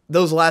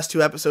those last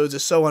 2 episodes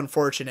is so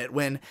unfortunate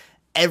when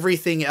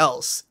everything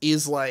else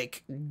is,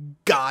 like,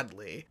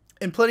 godly.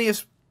 And plenty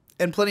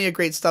of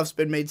great stuff's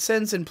been made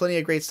since, and plenty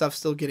of great stuff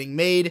still getting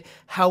made.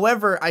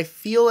 However, I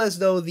feel as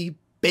though the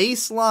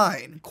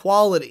baseline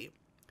quality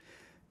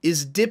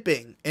is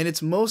dipping, and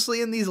it's mostly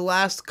in these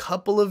last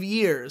couple of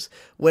years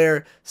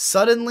where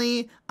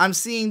suddenly I'm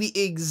seeing the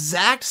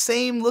exact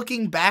same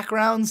looking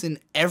backgrounds in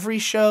every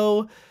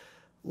show,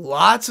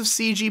 lots of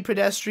CG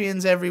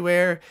pedestrians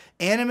everywhere,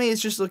 anime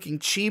is just looking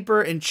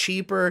cheaper and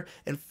cheaper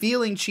and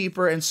feeling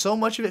cheaper, and so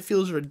much of it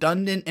feels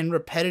redundant and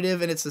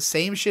repetitive, and it's the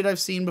same shit I've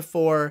seen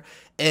before,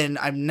 and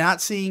I'm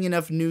not seeing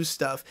enough new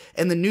stuff,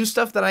 and the new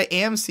stuff that I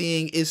am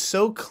seeing is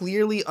so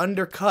clearly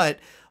undercut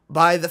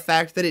by the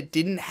fact that it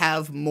didn't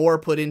have more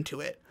put into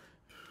it.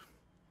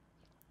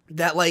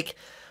 That, like,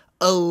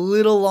 a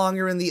little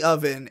longer in the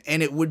oven,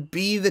 and it would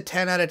be the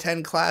 10 out of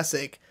 10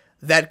 classic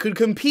that could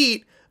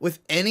compete with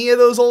any of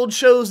those old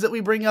shows that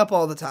we bring up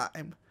all the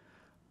time.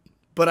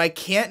 But I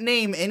can't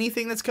name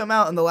anything that's come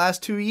out in the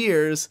last 2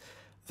 years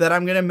that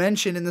I'm going to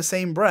mention in the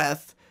same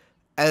breath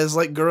as,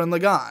 like, Gurren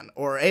Lagann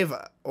or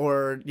Eva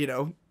or, you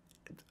know,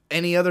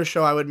 any other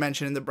show I would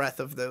mention in the breath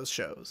of those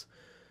shows.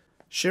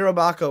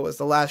 Shirobako was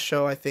the last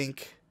show I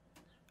think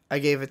I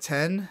gave a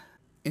 10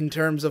 in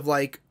terms of,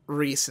 like,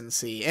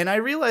 recency. And I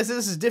realize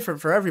this is different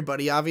for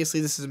everybody.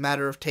 Obviously, this is a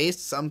matter of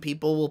taste. Some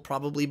people will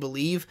probably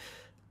believe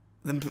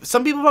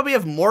some people probably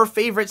have more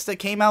favorites that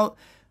came out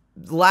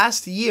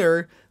last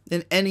year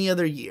than any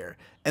other year.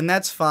 And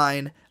that's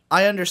fine.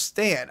 I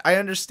understand. I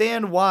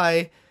understand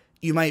why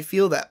you might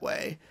feel that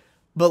way.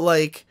 But,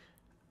 like,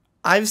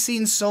 I've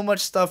seen so much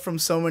stuff from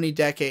so many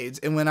decades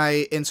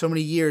in so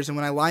many years, and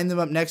when I line them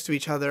up next to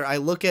each other, I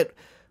look at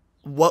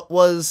what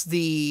was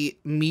the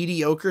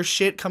mediocre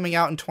shit coming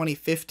out in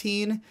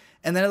 2015,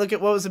 and then I look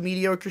at what was the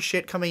mediocre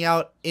shit coming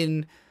out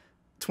in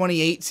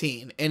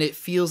 2018, and it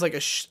feels like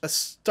a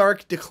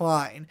stark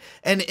decline.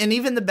 And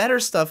even the better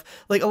stuff,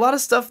 like a lot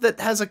of stuff that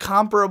has a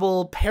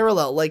comparable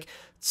parallel, like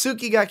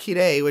Tsuki ga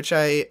Kirei, which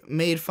I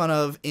made fun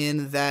of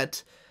in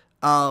that,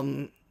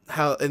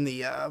 how in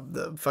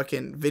the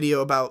fucking video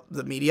about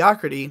the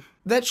mediocrity.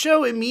 That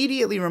show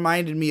immediately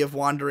reminded me of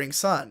Wandering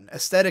Sun,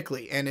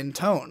 aesthetically and in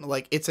tone.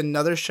 Like, it's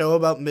another show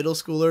about middle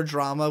schooler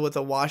drama with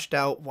a washed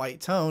out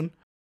white tone.